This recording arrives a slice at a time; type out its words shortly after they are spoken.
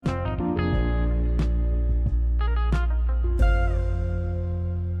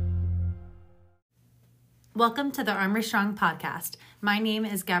Welcome to the Armor Strong podcast. My name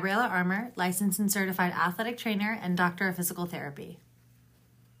is Gabriella Armour, licensed and certified athletic trainer and doctor of physical therapy.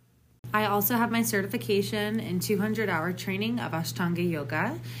 I also have my certification in 200-hour training of Ashtanga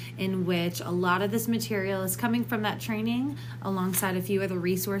Yoga, in which a lot of this material is coming from that training, alongside a few other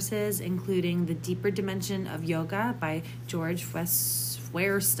resources, including The Deeper Dimension of Yoga by George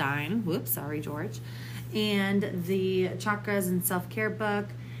Feuerstein. Whoops, sorry, George. And the Chakras and Self-Care book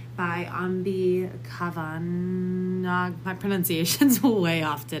by Ambi Kavanagh. My pronunciation's way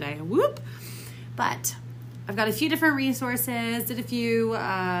off today. Whoop! But I've got a few different resources, did a few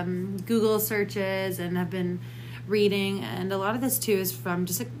Google searches, and have been reading. And a lot of this, too, is from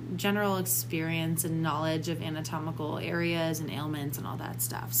just a general experience and knowledge of anatomical areas and ailments and all that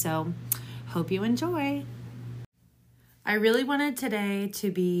stuff. So hope you enjoy. I really wanted today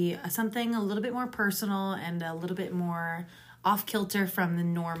to be something a little bit more personal and a little bit more off-kilter from the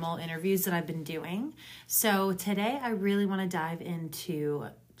normal interviews that I've been doing. So today I really want to dive into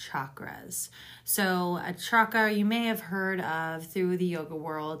chakras. So a chakra you may have heard of through the yoga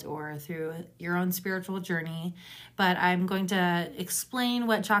world or through your own spiritual journey, but I'm going to explain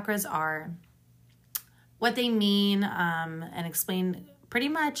what chakras are, what they mean, and explain pretty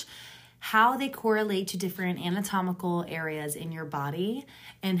much how they correlate to different anatomical areas in your body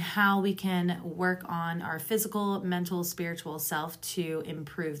and how we can work on our physical, mental, spiritual self to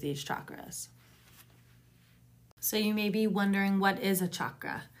improve these chakras. So you may be wondering, what is a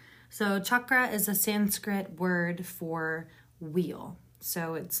chakra? So chakra is a Sanskrit word for wheel.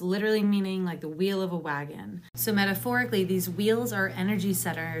 So it's literally meaning like the wheel of a wagon. So metaphorically, these wheels are energy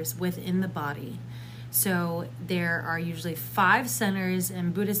centers within the body. So there are usually 5 centers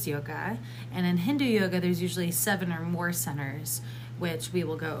in Buddhist yoga, and in Hindu yoga, there's usually 7 or more centers, which we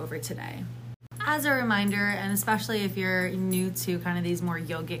will go over today. As a reminder, and especially if you're new to kind of these more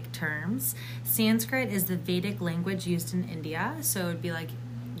yogic terms, Sanskrit is the Vedic language used in India, so it'd be like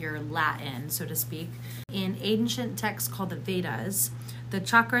your Latin, so to speak. In ancient texts called the Vedas, the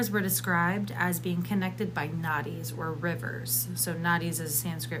chakras were described as being connected by nadis or rivers. So nadis is a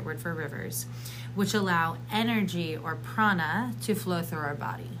Sanskrit word for rivers, which allow energy or prana to flow through our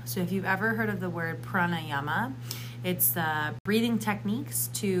body. So if you've ever heard of the word pranayama, it's the breathing techniques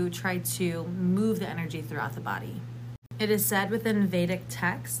to try to move the energy throughout the body. It is said within Vedic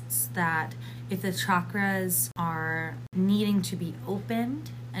texts that if the chakras are needing to be opened,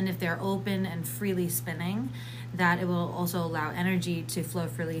 and if they're open and freely spinning, that it will also allow energy to flow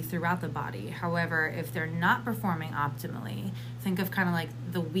freely throughout the body. However, if they're not performing optimally, think of kind of like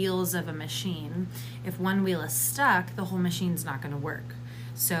the wheels of a machine. If one wheel is stuck, the whole machine's not going to work.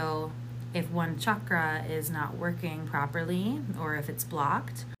 So if one chakra is not working properly, or if it's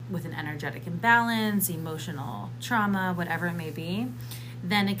blocked with an energetic imbalance, emotional trauma, whatever it may be,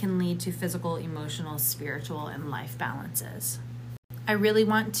 then it can lead to physical, emotional, spiritual, and life balances. I really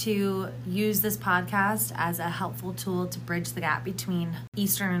want to use this podcast as a helpful tool to bridge the gap between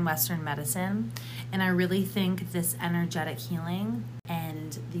Eastern and Western medicine. And I really think this energetic healing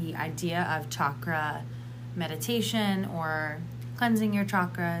and the idea of chakra meditation or cleansing your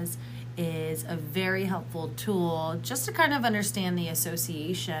chakras is a very helpful tool just to kind of understand the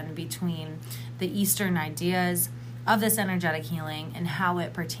association between the Eastern ideas of this energetic healing and how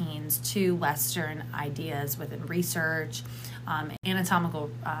it pertains to Western ideas within research, anatomical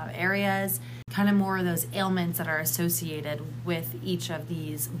areas, kind of more of those ailments that are associated with each of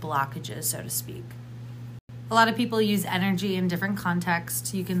these blockages, so to speak. A lot of people use energy in different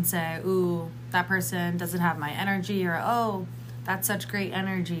contexts. You can say, ooh, that person doesn't have my energy, or, oh, that's such great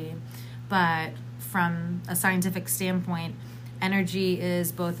energy. But from a scientific standpoint, energy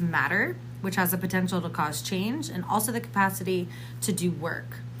is both matter, which has the potential to cause change, and also the capacity to do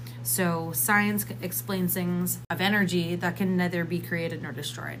work. So science explains things of energy that can neither be created nor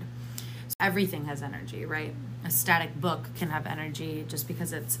destroyed. So everything has energy, right? A static book can have energy just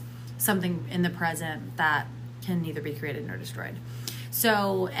because it's something in the present that can neither be created nor destroyed.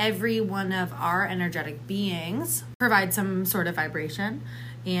 So every one of our energetic beings provides some sort of vibration.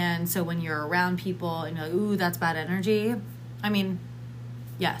 And so when you're around people and you're like, ooh, that's bad energy, I mean,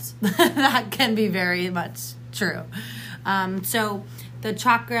 yes, that can be very much true. So the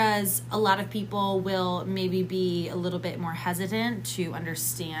chakras, a lot of people will maybe be a little bit more hesitant to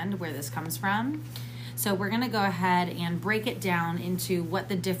understand where this comes from. So we're going to go ahead and break it down into what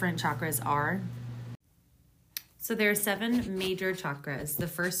the different chakras are. So there are 7 major chakras. The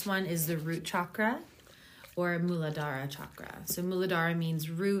first one is the root chakra, or Muladhara chakra. So Muladhara means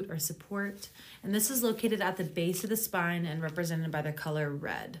root or support, and this is located at the base of the spine and represented by the color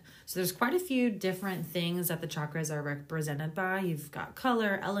red. So there's quite a few different things that the chakras are represented by. You've got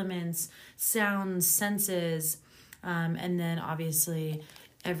color, elements, sounds, senses, and then obviously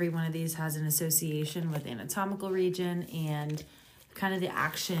every one of these has an association with anatomical region and kind of the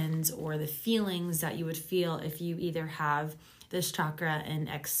actions or the feelings that you would feel if you either have this chakra in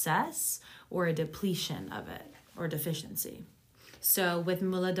excess or a depletion of it or deficiency. So with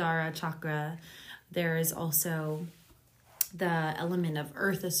Muladhara chakra, there is also the element of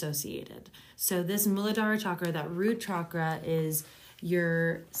earth associated. So this Muladhara chakra, that root chakra, is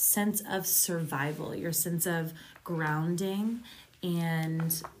your sense of survival, your sense of grounding,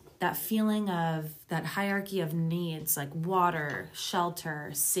 and that feeling of that hierarchy of needs like water, shelter,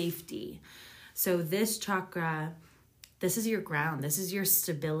 safety. So this chakra, this is your ground. This is your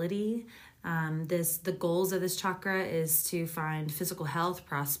stability. The goals of this chakra is to find physical health,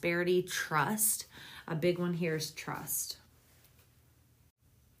 prosperity, trust. A big one here is trust.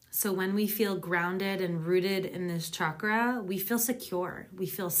 So when we feel grounded and rooted in this chakra, we feel secure. We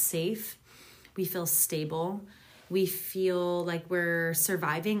feel safe. We feel stable. We feel like we're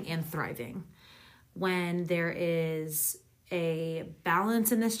surviving and thriving. When there is a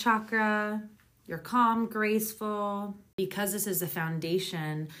balance in this chakra, you're calm, graceful. Because this is the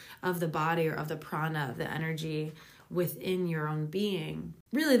foundation of the body or of the prana, of the energy within your own being.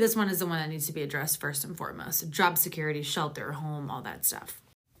 Really, this one is the one that needs to be addressed first and foremost. Job security, shelter, home, all that stuff.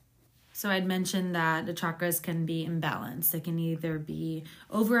 So I'd mentioned that the chakras can be imbalanced. They can either be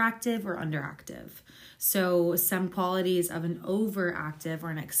overactive or underactive. So some qualities of an overactive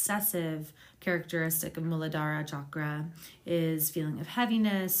or an excessive characteristic of Muladhara chakra is feeling of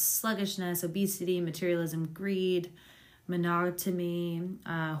heaviness, sluggishness, obesity, materialism, greed, monotony,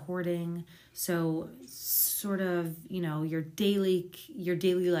 hoarding. So sort of, your daily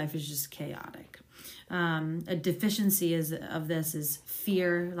life is just chaotic. A deficiency of this is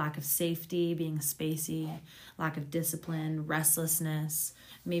fear, lack of safety, being spacey, lack of discipline, restlessness,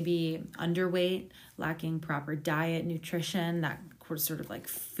 maybe underweight, lacking proper diet, nutrition, that sort of like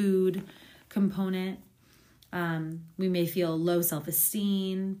food component. We may feel low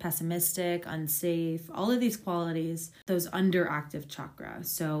self-esteem, pessimistic, unsafe, all of these qualities, those underactive chakra.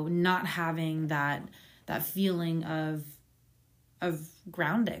 So not having that feeling of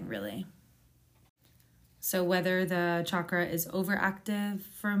grounding, really. So whether the chakra is overactive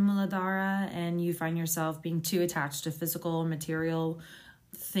for Muladhara and you find yourself being too attached to physical, material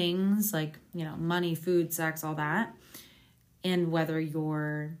things like, money, food, sex, all that, and whether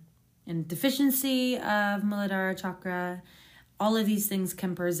you're in deficiency of Muladhara chakra, all of these things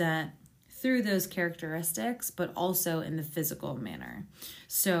can present through those characteristics, but also in the physical manner.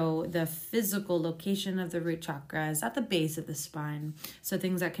 So the physical location of the root chakra is at the base of the spine. So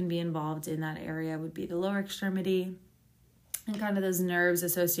things that can be involved in that area would be the lower extremity and kind of those nerves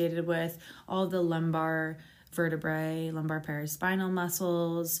associated with all the lumbar vertebrae, lumbar paraspinal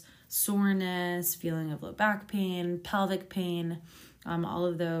muscles, soreness, feeling of low back pain, pelvic pain, all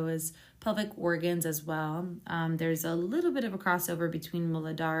of those pelvic organs as well. There's a little bit of a crossover between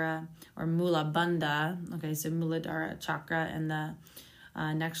Muladhara or Mula Bandha. Okay, so Muladhara chakra and the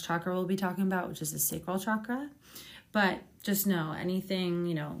next chakra we'll be talking about, which is the sacral chakra. But just know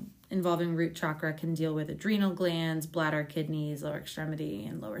anything, involving root chakra can deal with adrenal glands, bladder, kidneys, lower extremity,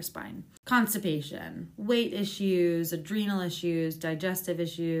 and lower spine. Constipation, weight issues, adrenal issues, digestive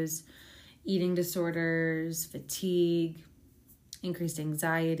issues, eating disorders, fatigue, increased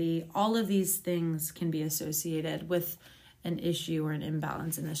anxiety. All of these things can be associated with an issue or an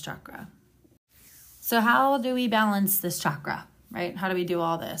imbalance in this chakra. So how do we balance this chakra, right? How do we do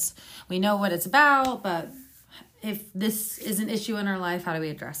all this? We know what it's about, but if this is an issue in our life, how do we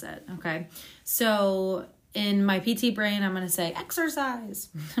address it? Okay. So in my PT brain, I'm going to say exercise.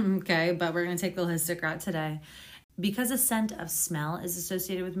 Okay. But we're going to take the holistic route today. Because a scent of smell is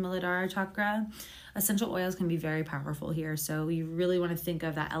associated with Muladhara chakra, essential oils can be very powerful here. So you really want to think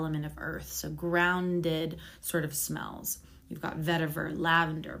of that element of earth. So grounded sort of smells. You've got vetiver,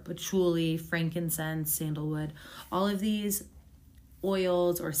 lavender, patchouli, frankincense, sandalwood. All of these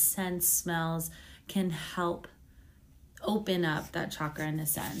oils or scents, smells can help open up that chakra in a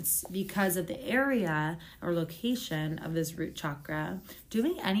sense because of the area or location of this root chakra.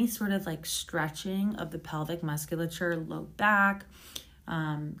 Doing any sort of like stretching of the pelvic musculature, low back,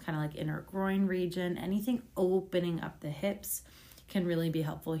 kind of like inner groin region, anything opening up the hips can really be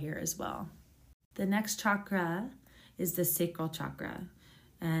helpful here as well. The next chakra is the sacral chakra,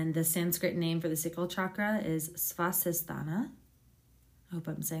 and the Sanskrit name for the sacral chakra is Svasthana. I hope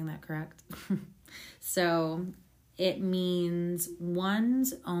I'm saying that correct. So it means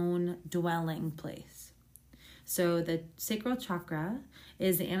one's own dwelling place. So the sacral chakra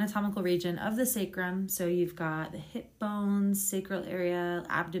is the anatomical region of the sacrum. So you've got the hip bones, sacral area,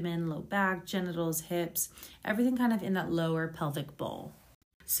 abdomen, low back, genitals, hips, everything kind of in that lower pelvic bowl.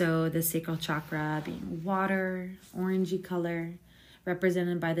 So the sacral chakra being water, orangey color,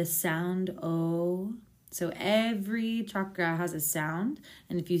 represented by the sound O. So every chakra has a sound,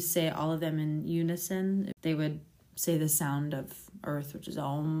 and if you say all of them in unison, they would say the sound of earth, which is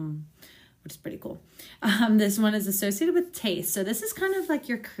Om, which is pretty cool. This one is associated with taste. So this is kind of like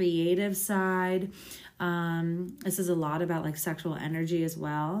your creative side. This is a lot about like sexual energy as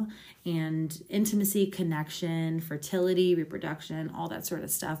well, and intimacy, connection, fertility, reproduction, all that sort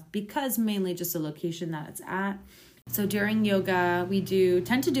of stuff, because mainly just the location that it's at. So during yoga, we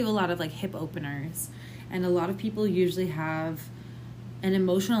tend to do a lot of like hip openers, and a lot of people usually have an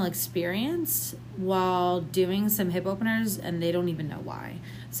emotional experience while doing some hip openers, and they don't even know why.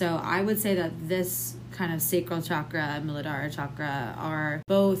 So I would say that this kind of sacral chakra, muladhara chakra are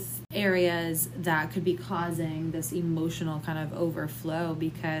both areas that could be causing this emotional kind of overflow,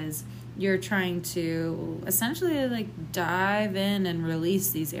 because you're trying to essentially like dive in and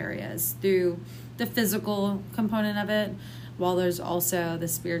release these areas through the physical component of it, while there's also the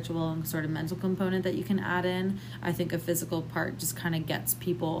spiritual and sort of mental component that you can add in. I think a physical part just kind of gets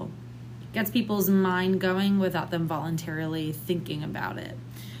people's mind going without them voluntarily thinking about it.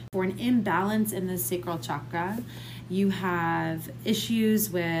 For an imbalance in the sacral chakra, you have issues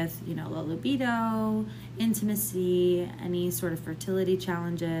with, low libido, intimacy, any sort of fertility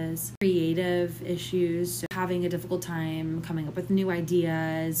challenges, creative issues, so having a difficult time coming up with new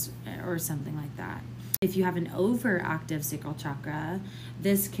ideas or something like that. If you have an overactive sacral chakra,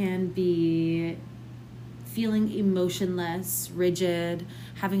 this can be feeling emotionless, rigid,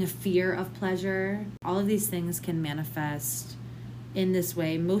 having a fear of pleasure. All of these things can manifest in this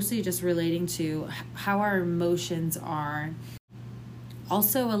way, mostly just relating to how our emotions are.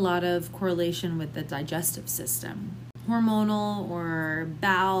 Also a lot of correlation with the digestive system. Hormonal or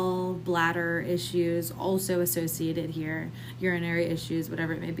bowel, bladder issues also associated here, urinary issues,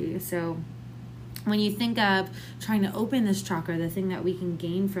 whatever it may be. So when you think of trying to open this chakra, the thing that we can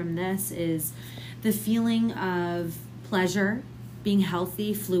gain from this is the feeling of pleasure, being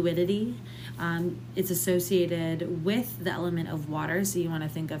healthy, fluidity. It's associated with the element of water. So you want to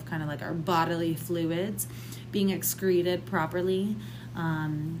think of kind of like our bodily fluids being excreted properly,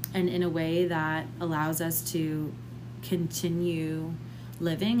 and in a way that allows us to continue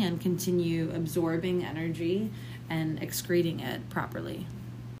living and continue absorbing energy and excreting it properly.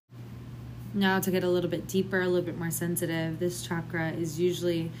 Now to get a little bit deeper, a little bit more sensitive, this chakra is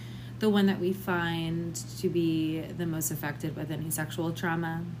usually the one that we find to be the most affected with any sexual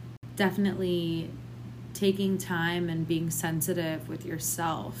trauma. Definitely taking time and being sensitive with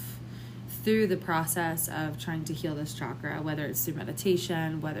yourself through the process of trying to heal this chakra, whether it's through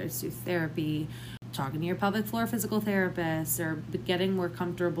meditation, whether it's through therapy, talking to your pelvic floor physical therapist, or getting more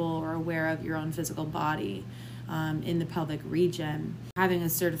comfortable or aware of your own physical body in the pelvic region, having a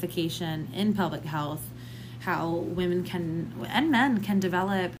certification in pelvic health, how women can and men can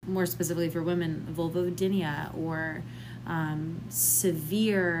develop, more specifically for women, vulvodynia or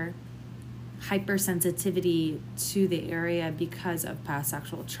severe hypersensitivity to the area because of past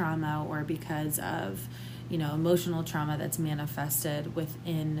sexual trauma or because of emotional trauma that's manifested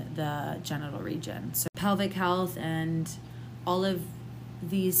within the genital region. So pelvic health and all of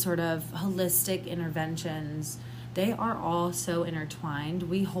these sort of holistic interventions, they are all so intertwined.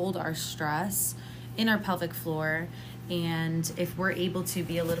 We hold our stress in our pelvic floor, and if we're able to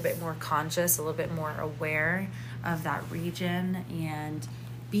be a little bit more conscious, a little bit more aware of that region and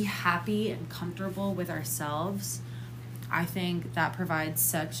be happy and comfortable with ourselves, I think that provides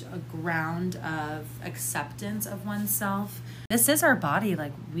such a ground of acceptance of oneself. This is our body.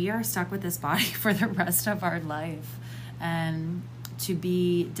 Like, we are stuck with this body for the rest of our life. And to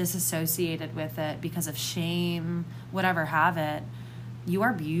be disassociated with it because of shame, whatever have it, you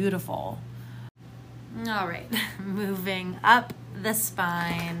are beautiful. All right, moving up the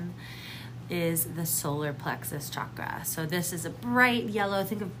spine is the solar plexus chakra. So this is a bright yellow,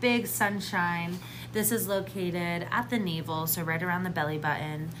 think of big sunshine. This is located at the navel, so right around the belly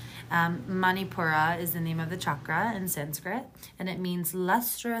button. Manipura is the name of the chakra in Sanskrit, and it means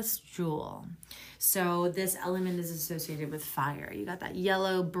lustrous jewel. So this element is associated with fire. You got that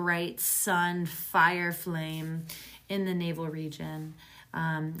yellow, bright sun, fire flame in the navel region.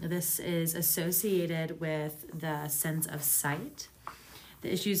 This is associated with the sense of sight.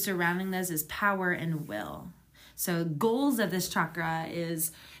 The issues surrounding this is power and will. So goals of this chakra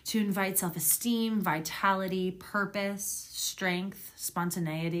is to invite self-esteem, vitality, purpose, strength,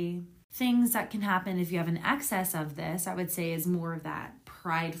 spontaneity. Things that can happen if you have an excess of this, I would say, is more of that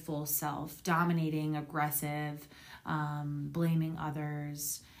prideful self, dominating, aggressive, blaming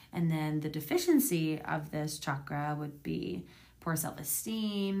others. And then the deficiency of this chakra would be poor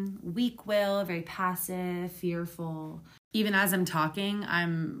self-esteem, weak will, very passive, fearful. Even as I'm talking,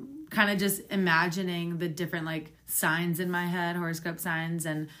 I'm kind of just imagining the different like signs in my head, horoscope signs.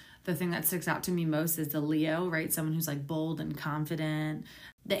 And the thing that sticks out to me most is the Leo, right? Someone who's like bold and confident.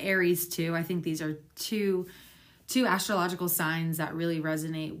 The Aries too. I think these are two astrological signs that really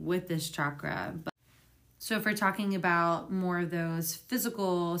resonate with this chakra. So if we're talking about more of those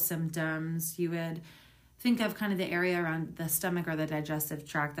physical symptoms, you would think of kind of the area around the stomach or the digestive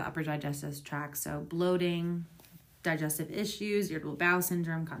tract, the upper digestive tract. So bloating, digestive issues, irritable bowel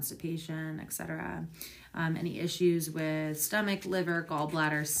syndrome, constipation, etc. Any issues with stomach, liver,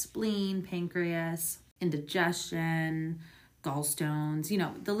 gallbladder, spleen, pancreas, indigestion, gallstones,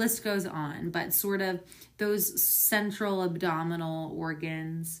 the list goes on, but sort of those central abdominal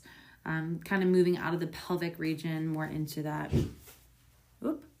organs, kind of moving out of the pelvic region more into that.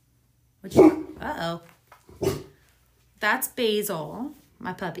 Oop. Uh-oh. That's Basil,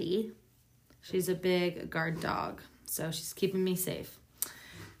 my puppy. She's a big guard dog, so she's keeping me safe.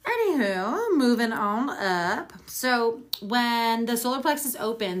 Anywho, moving on up. So when the solar plexus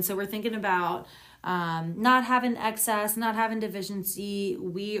opens, so we're thinking about not having excess, not having deficiency,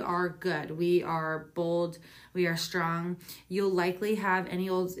 we are good. We are bold. We are strong. You'll likely have any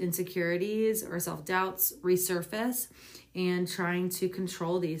old insecurities or self-doubts resurface and trying to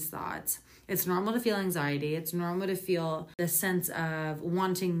control these thoughts. It's normal to feel anxiety. It's normal to feel the sense of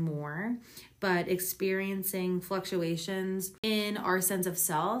wanting more, but experiencing fluctuations in our sense of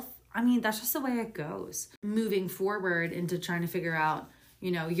self, that's just the way it goes. Moving forward into trying to figure out,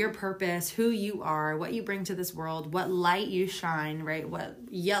 your purpose, who you are, what you bring to this world, what light you shine, right? What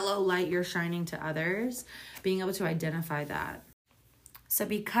yellow light you're shining to others, being able to identify that. So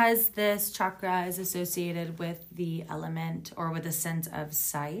because this chakra is associated with the element or with a sense of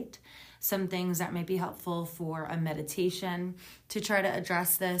sight, some things that might be helpful for a meditation to try to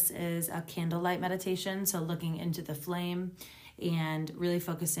address this is a candlelight meditation. So looking into the flame and really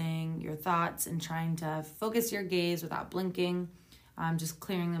focusing your thoughts and trying to focus your gaze without blinking, just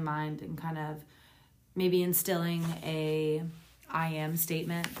clearing the mind and kind of maybe instilling a I am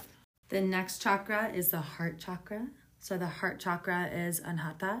statement. The next chakra is the heart chakra. So the heart chakra is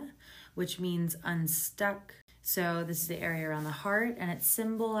anahata, which means unstuck. So this is the area around the heart, and it's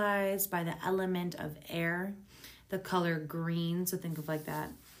symbolized by the element of air, the color green. So think of like that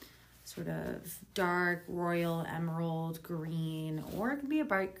sort of dark, royal, emerald green, or it could be a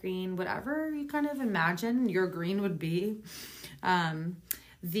bright green, whatever you kind of imagine your green would be.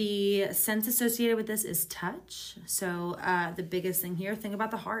 The sense associated with this is touch. So the biggest thing here, think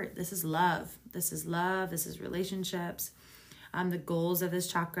about the heart. This is love. This is love. This is relationships. The goals of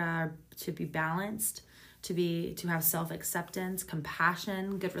this chakra are to be balanced, to have self-acceptance,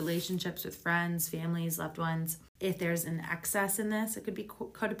 compassion, good relationships with friends, families, loved ones. If there's an excess in this, it could be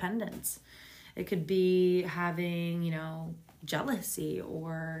codependence. It could be having, jealousy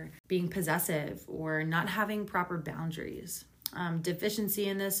or being possessive or not having proper boundaries. Deficiency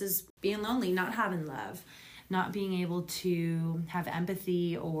in this is being lonely, not having love, not being able to have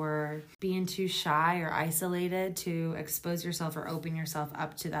empathy or being too shy or isolated to expose yourself or open yourself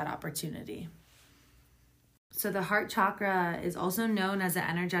up to that opportunity. So the heart chakra is also known as an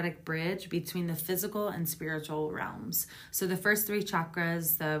energetic bridge between the physical and spiritual realms. So the first three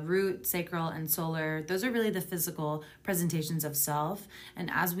chakras, the root, sacral, and solar, those are really the physical presentations of self.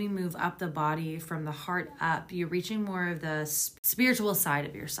 And as we move up the body from the heart up, you're reaching more of the spiritual side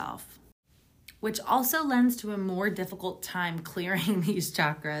of yourself, which also lends to a more difficult time clearing these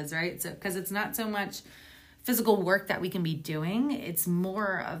chakras, right? So because it's not so much physical work that we can be doing, it's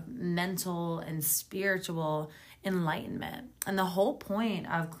more of mental and spiritual enlightenment. And the whole point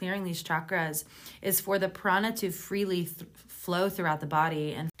of clearing these chakras is for the prana to freely flow throughout the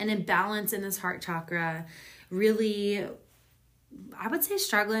body. And an imbalance in this heart chakra really, I would say,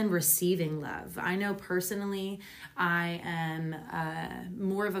 struggling receiving love. I know personally I am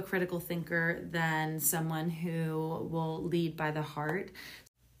more of a critical thinker than someone who will lead by the heart.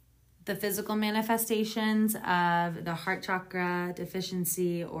 The physical manifestations of the heart chakra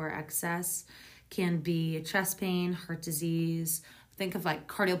deficiency or excess can be chest pain, heart disease. Think of like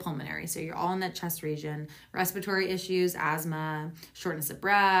cardiopulmonary. So you're all in that chest region. Respiratory issues, asthma, shortness of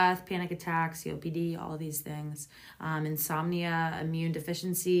breath, panic attacks, COPD, all of these things. Insomnia, immune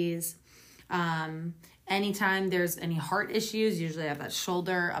deficiencies, Anytime there's any heart issues, usually I have that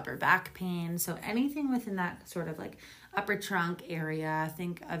shoulder, upper back pain. So anything within that sort of like upper trunk area,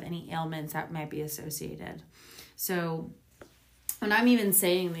 think of any ailments that might be associated. So when I'm even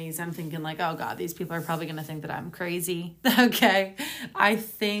saying these, I'm thinking like, oh God, these people are probably going to think that I'm crazy. Okay. I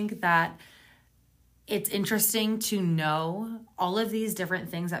think that it's interesting to know all of these different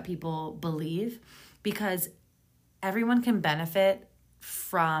things that people believe, because everyone can benefit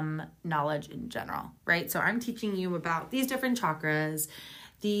from knowledge in general, right? So I'm teaching you about these different chakras,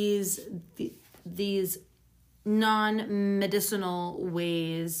 these non-medicinal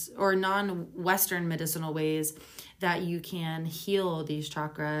ways or non-Western medicinal ways that you can heal these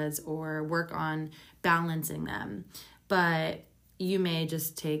chakras or work on balancing them. But you may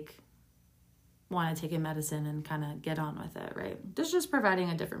just want to take a medicine and kind of get on with it, right? This is just providing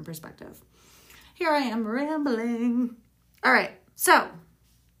a different perspective. Here I am rambling. All right, so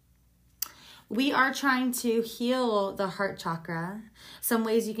we are trying to heal the heart chakra. Some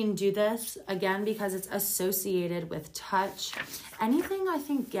ways you can do this, again, because it's associated with touch. Anything, I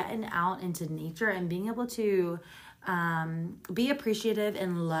think, getting out into nature and being able to be appreciative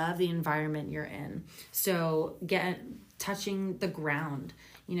and love the environment you're in. So touching the ground,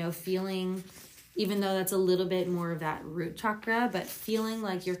 feeling, even though that's a little bit more of that root chakra, but feeling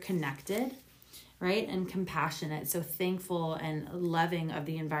like you're connected, right? And compassionate. So thankful and loving of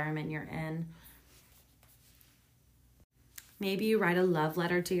the environment you're in. Maybe you write a love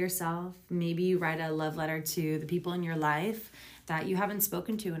letter to yourself. Maybe you write a love letter to the people in your life that you haven't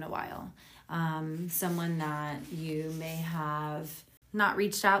spoken to in a while. Someone that you may have not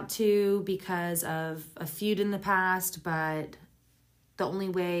reached out to because of a feud in the past, but the only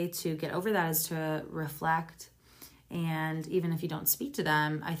way to get over that is to reflect. And even if you don't speak to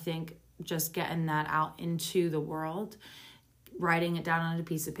them, I think just getting that out into the world, writing it down on a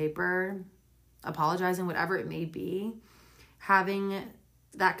piece of paper, apologizing, whatever it may be, having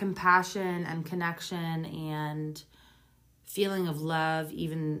that compassion and connection and feeling of love,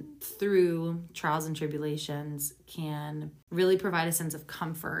 even through trials and tribulations, can really provide a sense of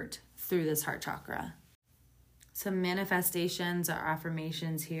comfort through this heart chakra. Some manifestations or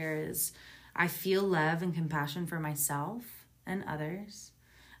affirmations here is, I feel love and compassion for myself and others.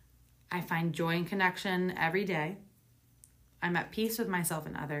 I find joy and connection every day. I'm at peace with myself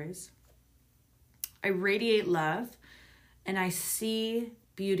and others. I radiate love, and I see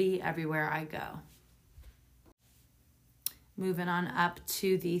beauty everywhere I go. Moving on up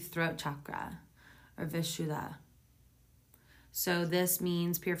to the throat chakra, or Vishuddha. So this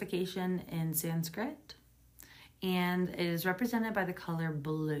means purification in Sanskrit, and it is represented by the color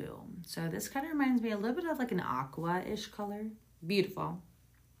blue. So this kind of reminds me a little bit of like an aqua-ish color. Beautiful.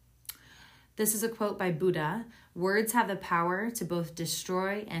 This is a quote by Buddha. Words have the power to both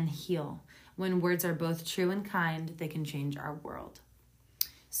destroy and heal. When words are both true and kind, they can change our world.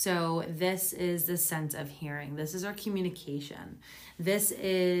 So this is the sense of hearing. This is our communication. This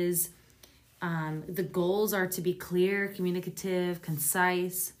is, the goals are to be clear, communicative,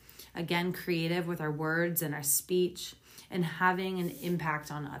 concise, again, creative with our words and our speech, and having an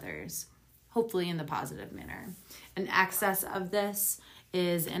impact on others, hopefully in the positive manner. An excess of this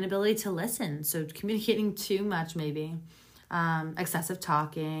is inability to listen. So communicating too much, maybe, excessive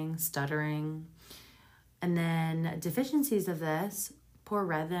talking, stuttering, and then deficiencies of this, poor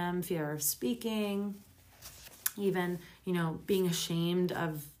rhythm, fear of speaking, even, being ashamed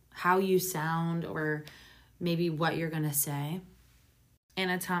of how you sound or maybe what you're going to say.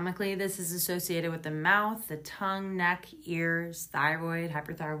 Anatomically, this is associated with the mouth, the tongue, neck, ears, thyroid,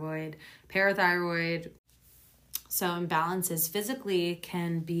 hyperthyroid, parathyroid. So imbalances physically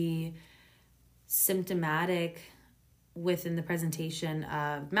can be symptomatic within the presentation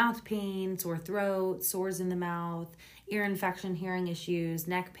of mouth pain, sore throat, sores in the mouth, ear infection, hearing issues,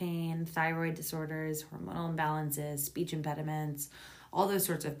 neck pain, thyroid disorders, hormonal imbalances, speech impediments, all those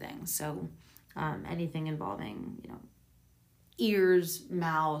sorts of things. So anything involving, ears,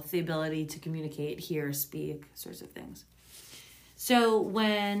 mouth, the ability to communicate, hear, speak, sorts of things. So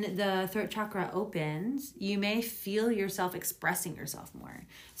when the throat chakra opens, you may feel yourself expressing yourself more.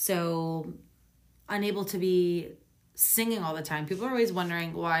 So unable to be singing all the time. People are always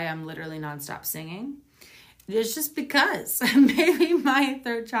wondering why I'm literally nonstop singing. It's just because maybe my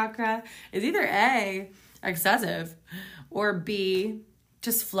throat chakra is either A, excessive, or B,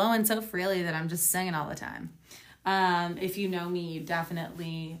 just flowing so freely that I'm just singing all the time. If you know me, you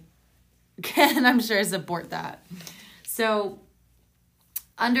definitely can, I'm sure, support that. So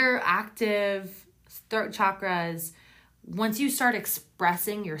under active throat chakras, once you start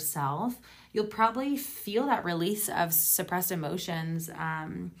expressing yourself, you'll probably feel that release of suppressed emotions.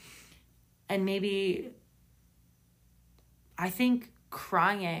 And maybe, I think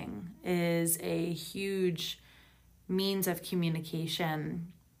crying is a huge means of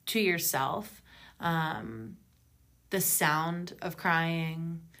communication to yourself. The sound of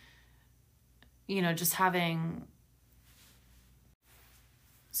crying, just having...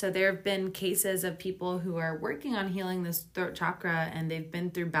 So there have been cases of people who are working on healing this throat chakra, and they've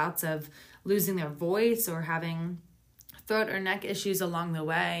been through bouts of losing their voice or having throat or neck issues along the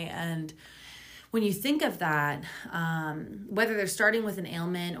way. And when you think of that, whether they're starting with an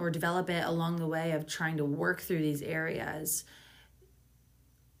ailment or develop it along the way of trying to work through these areas,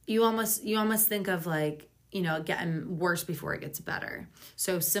 you almost think of getting worse before it gets better.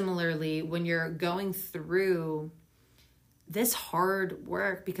 So similarly, when you're going through this hard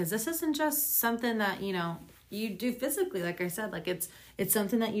work, because this isn't just something that, you do physically, like I said, it's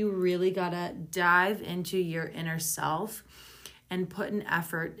something that you really gotta dive into your inner self and put an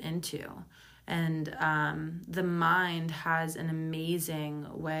effort into. And the mind has an amazing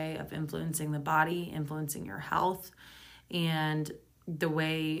way of influencing the body, influencing your health, and the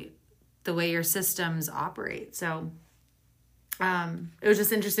way your systems operate. So it was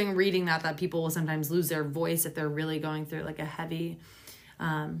just interesting reading that people will sometimes lose their voice if they're really going through a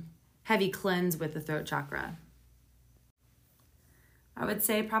heavy cleanse with the throat chakra. I would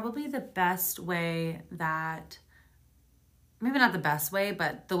say probably the best way that, maybe not the best way,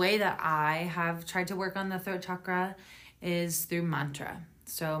 but the way that I have tried to work on the throat chakra is through mantra.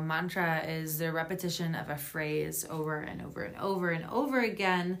 So mantra is the repetition of a phrase over and over and over and over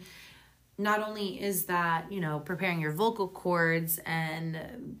again. Not only is that, preparing your vocal cords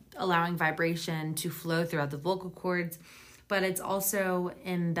and allowing vibration to flow throughout the vocal cords, but it's also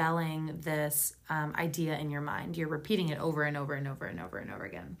embelling this idea in your mind. You're repeating it over and over and over and over and over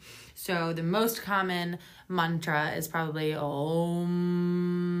again. So the most common mantra is probably Om,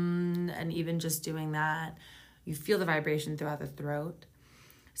 and even just doing that, you feel the vibration throughout the throat.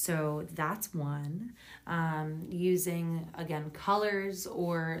 So that's one. Using, again, colors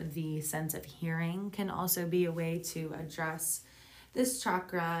or the sense of hearing can also be a way to address this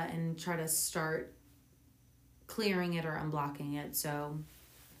chakra and try to start clearing it or unblocking it. So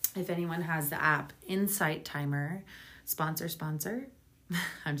if anyone has the app Insight Timer, sponsor,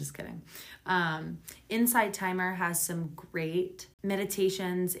 I'm just kidding. Insight Timer has some great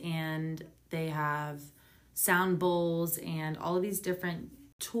meditations, and they have sound bowls and all of these different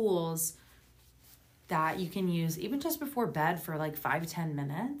tools that you can use even just before bed for 5-10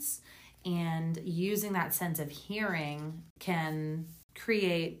 minutes. And using that sense of hearing can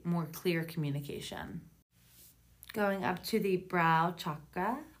create more clear communication. Going up to the brow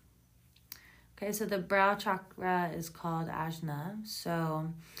chakra. Okay, so the brow chakra is called ajna,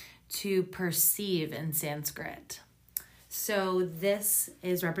 so to perceive in Sanskrit. So this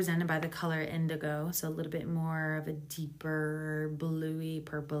is represented by the color indigo, so a little bit more of a deeper bluey,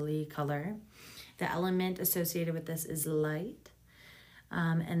 purpley color. The element associated with this is light.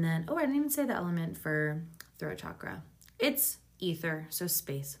 And then, I didn't even say the element for throat chakra. It's ether, so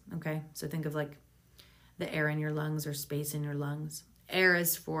space, okay? So think of the air in your lungs or space in your lungs. Air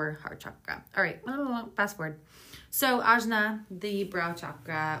is for heart chakra. All right, fast forward. So ajna, the brow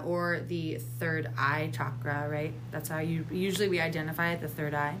chakra, or the third eye chakra, right? That's how we identify it, the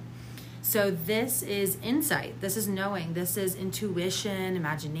third eye. So this is insight. This is knowing. This is intuition,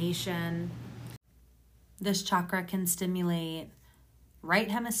 imagination. This chakra can stimulate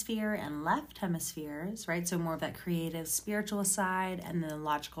right hemisphere and left hemispheres, right? So more of that creative, spiritual side and the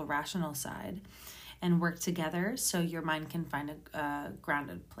logical, rational side, and work together so your mind can find a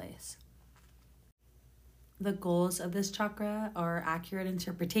grounded place. The goals of this chakra are accurate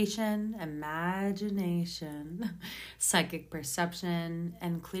interpretation, imagination, psychic perception,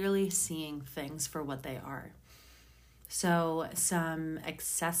 and clearly seeing things for what they are. So some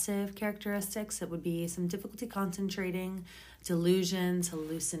excessive characteristics, it would be some difficulty concentrating, delusions,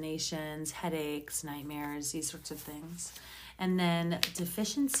 hallucinations, headaches, nightmares, these sorts of things. And then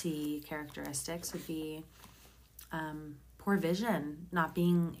deficiency characteristics would be poor vision, not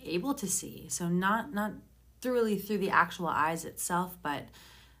being able to see. So not through the actual eyes itself, but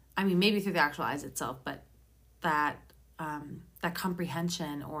maybe through the actual eyes itself, but that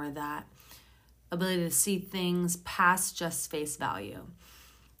comprehension or that ability to see things past just face value.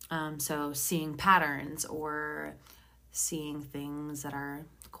 So seeing patterns or seeing things that are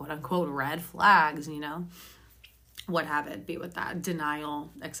quote unquote red flags, what have it be with that,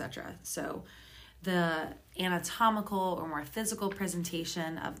 denial, etc. So The anatomical or more physical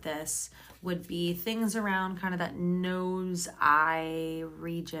presentation of this would be things around kind of that nose eye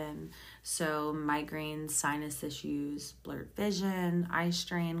region. So migraines, sinus issues, blurred vision, eye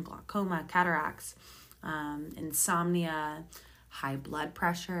strain, glaucoma, cataracts, insomnia, high blood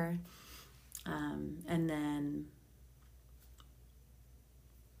pressure, and then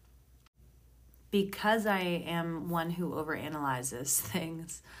because I am one who overanalyzes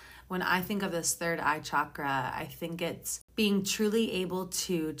things, when I think of this third eye chakra, I think it's being truly able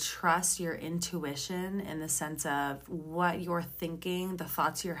to trust your intuition in the sense of what you're thinking, the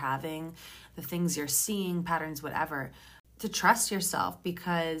thoughts you're having, the things you're seeing, patterns, whatever. To trust yourself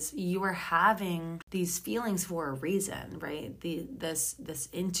because you are having these feelings for a reason, right? This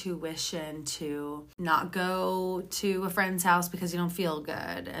intuition to not go to a friend's house because you don't feel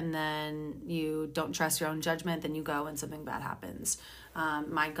good, and then you don't trust your own judgment, then you go and something bad happens.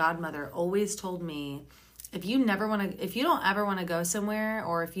 My godmother always told me, if you don't ever want to go somewhere,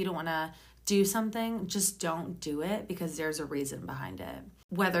 or if you don't want to do something, just don't do it, because there's a reason behind it.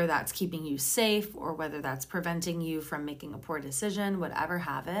 Whether that's keeping you safe or whether that's preventing you from making a poor decision, whatever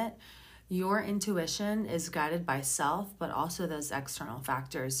have it, your intuition is guided by self, but also those external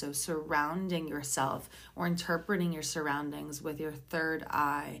factors. So surrounding yourself or interpreting your surroundings with your third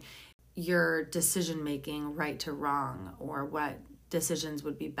eye, your decision making, right to wrong, or what decisions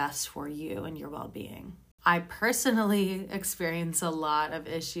would be best for you and your well-being. I personally experience a lot of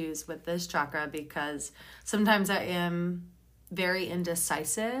issues with this chakra because sometimes I am very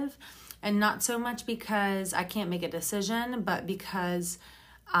indecisive, and not so much because I can't make a decision, but because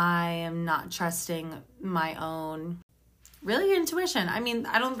I am not trusting my own really intuition. I mean,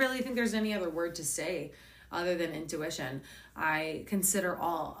 I don't really think there's any other word to say other than intuition. I consider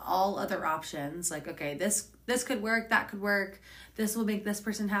all other options, like, okay, this could work, that could work, this will make this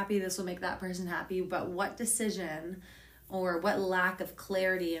person happy, this will make that person happy, but what decision or what lack of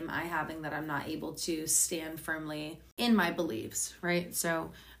clarity am I having that I'm not able to stand firmly in my beliefs, right?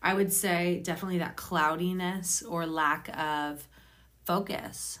 So I would say definitely that cloudiness or lack of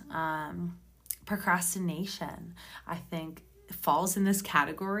focus, procrastination, I think falls in this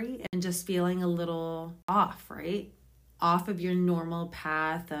category, and just feeling a little off, right? Off of your normal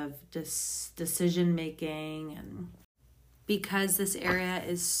path of decision making. And because this area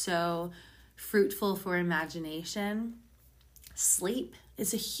is so fruitful for imagination, sleep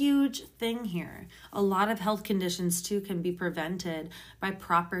is a huge thing here. A lot of health conditions too can be prevented by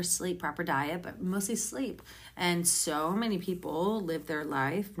proper sleep, proper diet, but mostly sleep. And so many people live their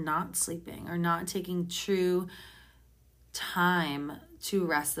life not sleeping or not taking true time to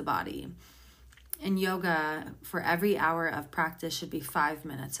rest the body. In yoga, for every hour of practice should be 5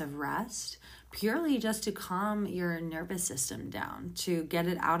 minutes of rest, purely just to calm your nervous system down, to get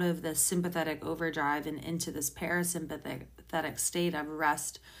it out of the sympathetic overdrive and into this parasympathetic state of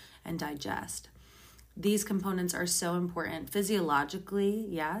rest and digest. These components are so important physiologically,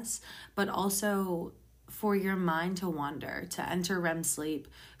 yes, but also for your mind to wander, to enter REM sleep,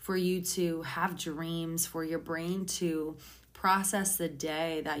 for you to have dreams, for your brain to process the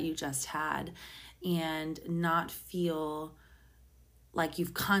day that you just had and not feel like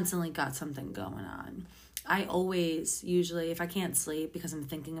you've constantly got something going on. I always, usually, if I can't sleep because I'm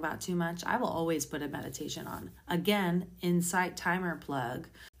thinking about too much, I will always put a meditation on. Again, Insight timer plug.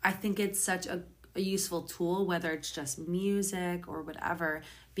 I think it's such a useful tool, whether it's just music or whatever,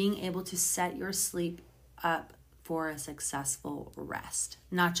 being able to set your sleep up for a successful rest.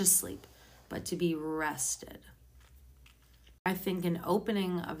 Not just sleep, but to be rested. I think an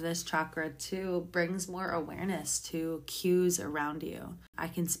opening of this chakra too brings more awareness to cues around you. I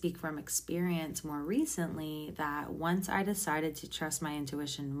can speak from experience more recently that once I decided to trust my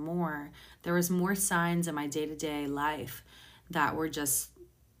intuition more, there was more signs in my day-to-day life that were just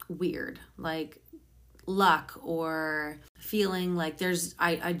weird, like luck or feeling like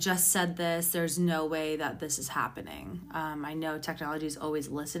I just said this, there's no way that this is happening. I know technology is always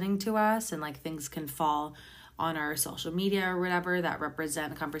listening to us, and like things can fall on our social media or whatever that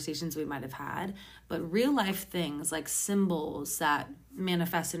represent conversations we might have had, but real life things like symbols that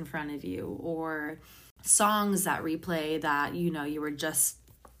manifest in front of you, or songs that replay that you were just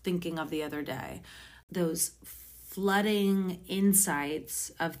thinking of the other day, those flooding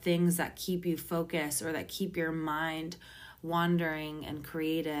insights of things that keep you focused or that keep your mind wandering and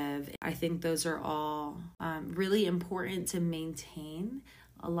creative. I think those are all really important to maintain.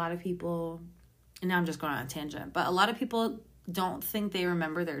 A lot of people, and now I'm just going on a tangent, but a lot of people don't think they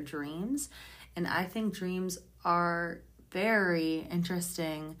remember their dreams. And I think dreams are very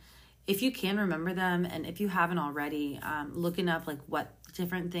interesting if you can remember them, and if you haven't already, looking up like what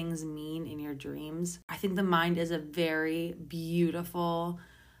different things mean in your dreams. I think the mind is a very beautiful,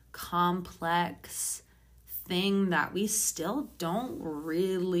 complex thing that we still don't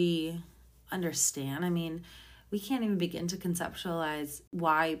really understand. I mean, we can't even begin to conceptualize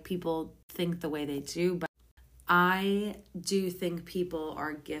why people think the way they do, but I do think people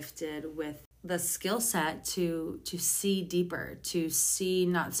are gifted with the skill set to see deeper, to see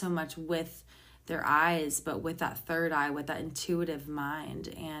not so much with their eyes, but with that third eye, with that intuitive mind,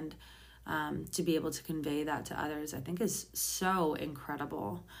 and to be able to convey that to others, I think is so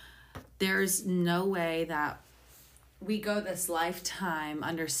incredible. There's no way that we go this lifetime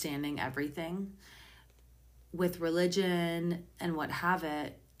understanding everything. With religion and what have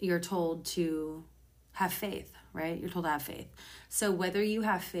it, you're told to have faith, right? You're told to have faith. So whether you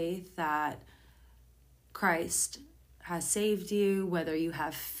have faith that Christ has saved you, whether you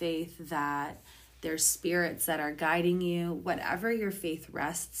have faith that there's spirits that are guiding you, whatever your faith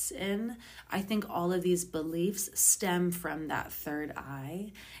rests in, I think all of these beliefs stem from that third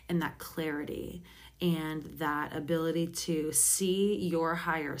eye and that clarity and that ability to see your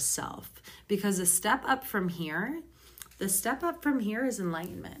higher self. Because the step up from here is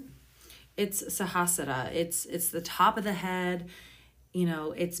enlightenment. It's Sahasrara. It's the top of the head.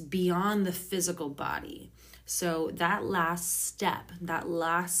 It's beyond the physical body. So that last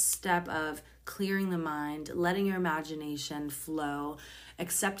step of clearing the mind, letting your imagination flow,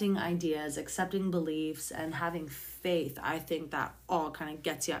 accepting ideas, accepting beliefs, and having faith, I think that all kind of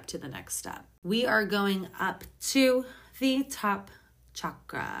gets you up to the next step. We are going up to the top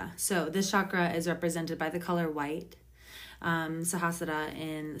chakra. So this chakra is represented by the color white. Sahasrara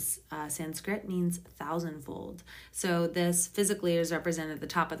in Sanskrit means thousandfold. So this physically is represented at the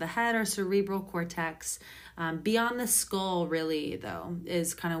top of the head or cerebral cortex. Beyond the skull, really, though,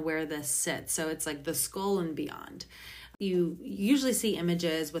 is kind of where this sits. So it's like the skull and beyond. You usually see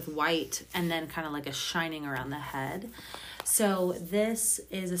images with white and then kind of like a shining around the head. So this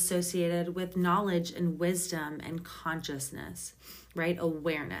is associated with knowledge and wisdom and consciousness, right?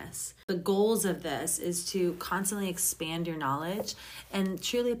 Awareness. The goals of this is to constantly expand your knowledge and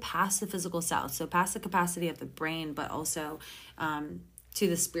truly past the physical self. So past the capacity of the brain, but also to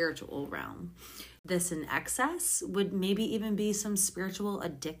the spiritual realm. This in excess would maybe even be some spiritual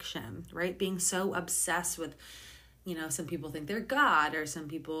addiction, right? Being so obsessed with, some people think they're God, or some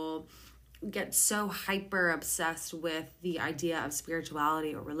people get so hyper obsessed with the idea of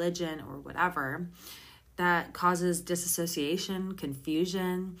spirituality or religion or whatever that causes disassociation,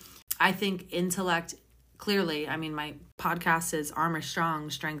 confusion. I think intellect, clearly, my podcast is Armor Strong,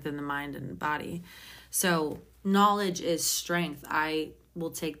 Strength in the Mind and Body. So knowledge is strength. I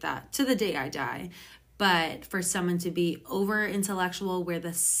will take that to the day I die. But for someone to be over intellectual, where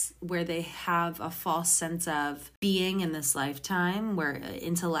they have a false sense of being in this lifetime, where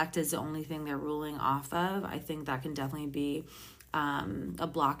intellect is the only thing they're ruling off of, I think that can definitely be a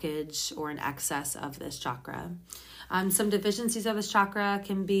blockage or an excess of this chakra. Some deficiencies of this chakra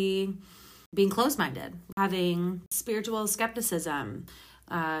can be being closed-minded, having spiritual skepticism,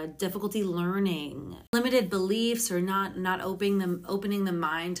 difficulty learning, limited beliefs, or not opening the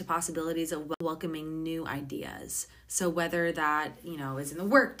mind to possibilities of welcoming new ideas. So whether that, is in the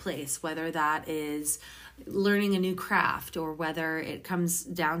workplace, whether that is learning a new craft, or whether it comes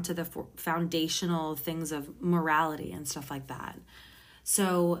down to the foundational things of morality and stuff like that.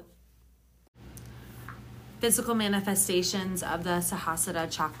 So physical manifestations of the Sahasrara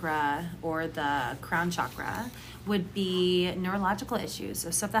chakra or the crown chakra would be neurological issues, so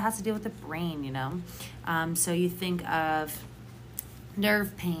stuff that has to do with the brain, So you think of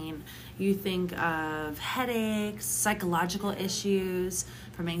nerve pain, you think of headaches, psychological issues,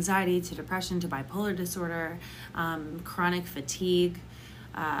 from anxiety to depression to bipolar disorder, chronic fatigue,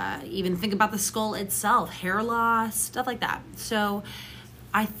 even think about the skull itself, hair loss, stuff like that. So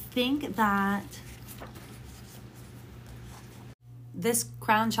I think that this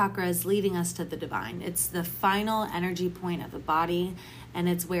crown chakra is leading us to the divine. It's the final energy point of the body, and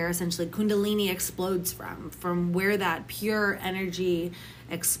it's where essentially Kundalini explodes from where that pure energy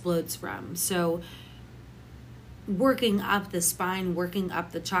explodes from. So working up the spine, working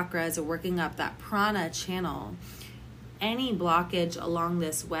up the chakras, or working up that prana channel, any blockage along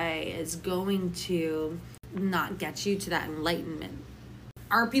this way is going to not get you to that enlightenment.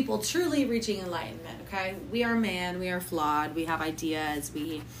 Are people truly reaching enlightenment? Okay, we are man, we are flawed, we have ideas,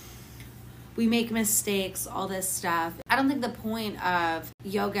 we make mistakes, all this stuff. I don't think the point of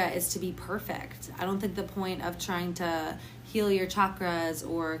yoga is to be perfect. I don't think the point of trying to heal your chakras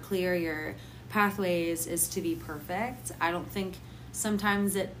or clear your pathways is to be perfect. I don't think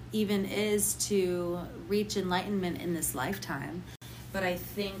Sometimes it even is to reach enlightenment in this lifetime. But I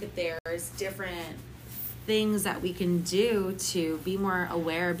think there's different things that we can do to be more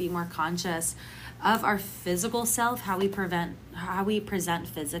aware, be more conscious of our physical self, how we present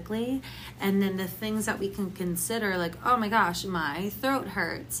physically, and then the things that we can consider, like, oh my gosh, my throat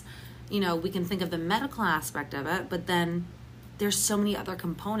hurts. We can think of the medical aspect of it, but then there's so many other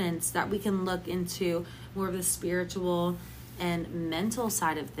components that we can look into more of the spiritual and mental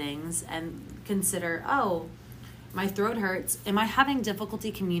side of things and consider, oh, my throat hurts. Am I having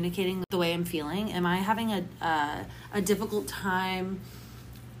difficulty communicating the way I'm feeling? Am I having a difficult time,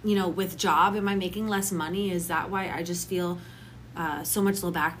 with job? Am I making less money? Is that why I just feel so much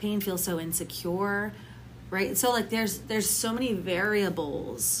low back pain, feel so insecure, right? So like there's so many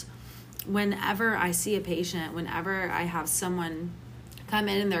variables. Whenever I see a patient, whenever I have someone come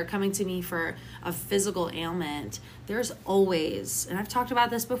in and they're coming to me for a physical ailment, there's always, and I've talked about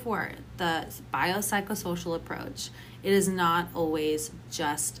this before, the biopsychosocial approach. It is not always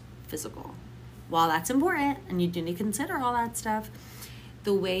just physical. While that's important, and you do need to consider all that stuff,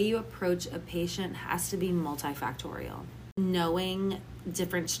 the way you approach a patient has to be multifactorial. Knowing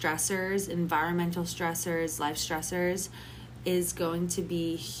different stressors, environmental stressors, life stressors, is going to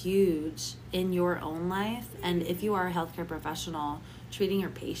be huge in your own life. And if you are a healthcare professional treating your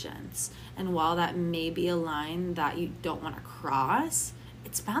patients, and while that may be a line that you don't want to cross,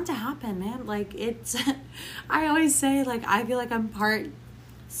 it's bound to happen, man. Like I always say, like, I feel like I'm part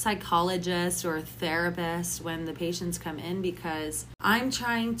psychologist or therapist when the patients come in, because I'm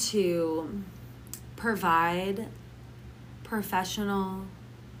trying to provide professional,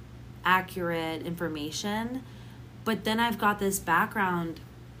 accurate information. But then I've got this background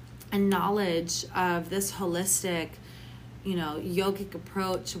and knowledge of this holistic, yogic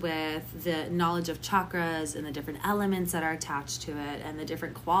approach with the knowledge of chakras and the different elements that are attached to it and the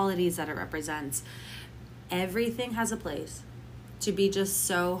different qualities that it represents. Everything has a place. To be just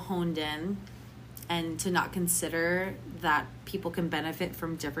so honed in and to not consider that people can benefit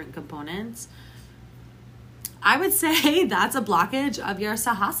from different components, I would say that's a blockage of your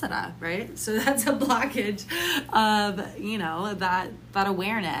sahasrara, right? So that's a blockage of, that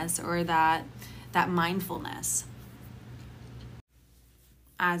awareness or that mindfulness.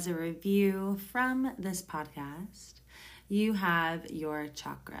 As a review from this podcast, you have your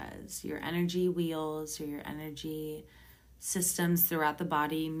chakras, your energy wheels, or your energy systems throughout the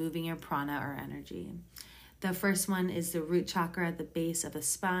body, moving your prana or energy. The first one is the root chakra at the base of the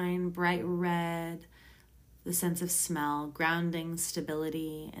spine, bright red, the sense of smell, grounding,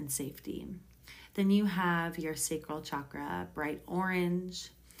 stability, and safety. Then you have your sacral chakra, bright orange,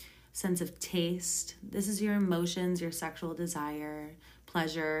 sense of taste. This is your emotions, your sexual desire,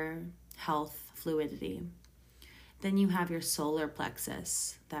 pleasure, health, fluidity. Then you have your solar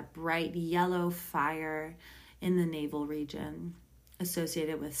plexus, that bright yellow fire in the navel region,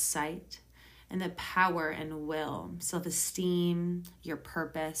 associated with sight and the power and will, self-esteem, your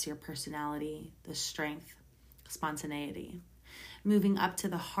purpose, your personality, the strength, spontaneity. Moving up to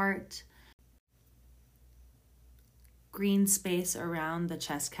the heart, green space around the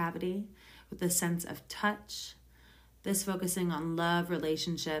chest cavity with a sense of touch. This focusing on love,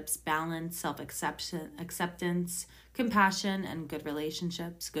 relationships, balance, self-acceptance, compassion, and good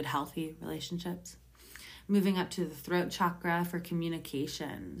relationships, good healthy relationships. Moving up to the throat chakra for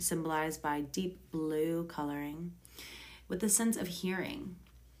communication, symbolized by deep blue coloring, with a sense of hearing.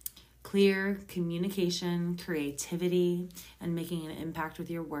 Clear communication, creativity, and making an impact with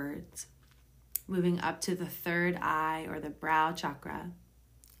your words. Moving up to the third eye or the brow chakra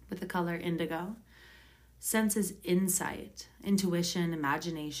with the color indigo. Senses insight, intuition,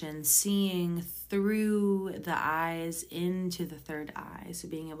 imagination, seeing through the eyes into the third eye. So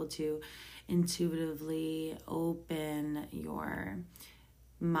being able to intuitively open your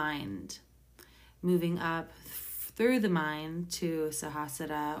mind. Moving up through the mind to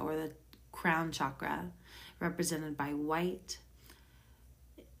Sahasrara or the crown chakra, represented by white,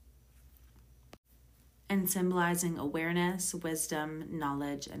 and symbolizing awareness, wisdom,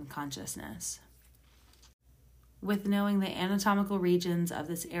 knowledge, and consciousness. With knowing the anatomical regions of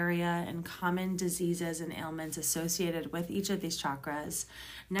this area and common diseases and ailments associated with each of these chakras,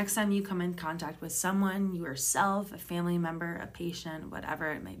 next time you come in contact with someone, yourself, a family member, a patient,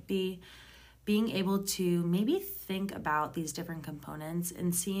 whatever it might be, being able to maybe think about these different components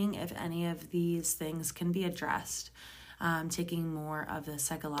and seeing if any of these things can be addressed, taking more of the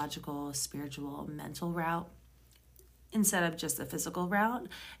psychological, spiritual, mental route instead of just the physical route,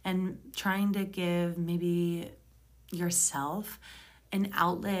 and trying to give maybe yourself an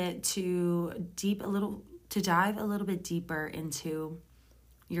outlet to to dive a little bit deeper into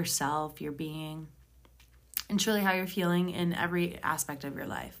yourself, your being, and truly how you're feeling in every aspect of your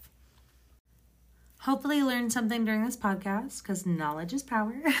life. Hopefully you learned something during this podcast, because knowledge is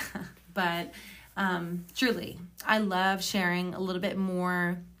power. But truly, I love sharing a little bit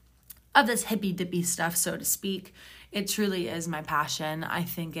more of this hippy-dippy stuff, so to speak. It truly is my passion. I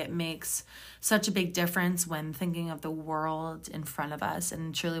think it makes such a big difference when thinking of the world in front of us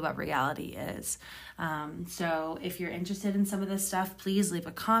and truly what reality is. So if you're interested in some of this stuff, please leave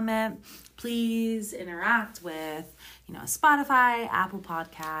a comment. Please interact with, Spotify, Apple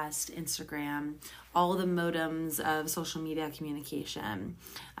Podcast, Instagram, all the modems of social media communication.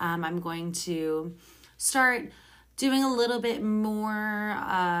 I'm going to start doing a little bit more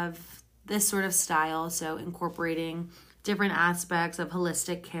of this sort of style, so incorporating different aspects of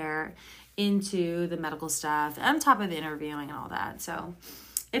holistic care into the medical stuff on top of interviewing and all that. So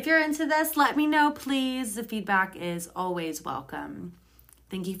if you're into this, let me know, please. The feedback is always welcome.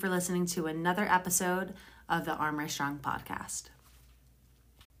 Thank you for listening to another episode of the Armor Strong podcast.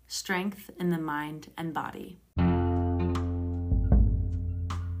 Strength in the mind and body.